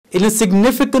In a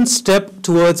significant step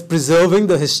towards preserving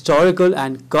the historical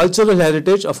and cultural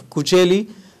heritage of Kucheli,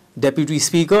 Deputy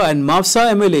Speaker and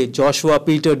Mavsa MLA Joshua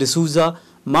Peter D'Souza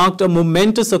marked a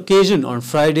momentous occasion on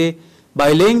Friday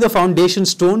by laying the foundation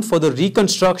stone for the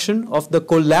reconstruction of the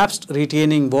collapsed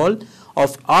retaining wall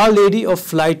of Our Lady of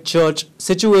Flight Church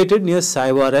situated near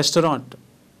Saiwa restaurant.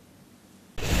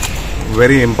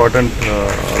 Very important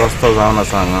रस्तो जावन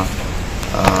आसा हांगा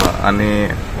आनी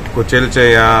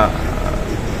कुचेलचे या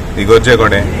इगोर्जे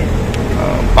कडेन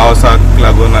पावसाक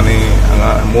लागून आनी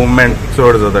हांगा मुवमेंट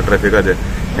चड जाता ट्रॅफिकाचे.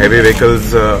 Heavy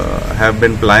vehicles have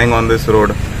been plying on this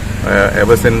road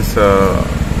ever since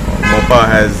MOPA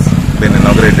has been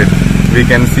inaugurated. We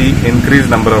can see increased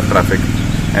number of traffic,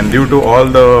 and due to all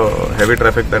the heavy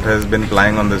traffic that has been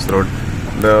plying on this road,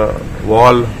 the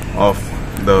wall of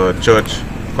the church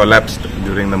collapsed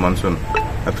during the monsoon.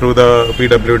 Through the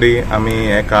PWD, आमी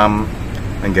हे काम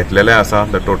घेतलेले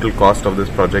आसा. The total cost of this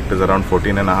project is around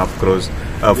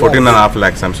 14.5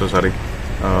 lakhs. I'm so sorry.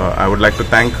 I would like to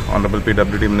thank Honorable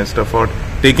PWD Minister for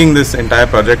taking this entire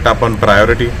project up on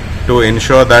priority to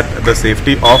ensure that the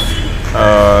safety of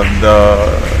the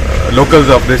locals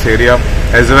of this area,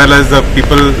 as well as the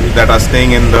people that are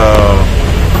staying in the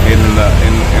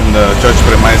church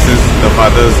premises, the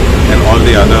fathers and all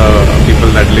the other people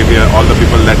that live here, all the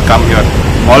people that come here.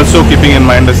 Also keeping in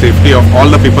mind the safety of all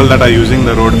the people that are using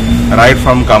the road, right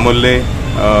from Kamulle,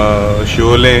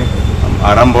 Shiole,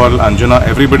 Arambol, Anjuna,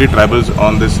 everybody travels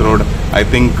on this road. I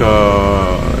think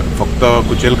फक्त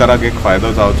कुचेलकाराक एक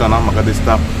फायदो जावचो ना. म्हाका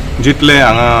दिसता जितले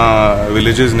हांगा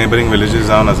villages, neighbouring villages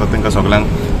जावन आसा तांकां सगळ्यांक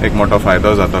एक मोठो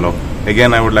फायदो जातलो.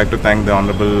 Again, I would like to thank the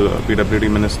Honorable PWD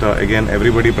Minister. Again,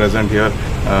 everybody present here,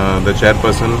 the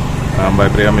chairperson by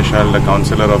Priya Mishal, the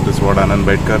councillor of this ward Anand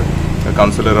Bedkar, the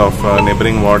councillor of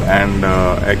neighbouring ward and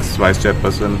ex-vice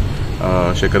chairperson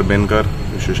Shekhar Benkar,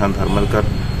 Sushant Harmalkar,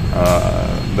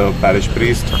 the parish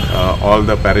priest, all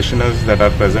the parishioners that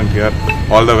are present here,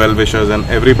 all the well-wishers and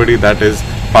everybody that is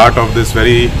part of this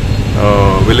very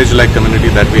village-like community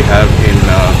that we have in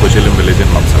Kuchelim village in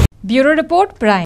Mavsa. Bureau Report, Prime.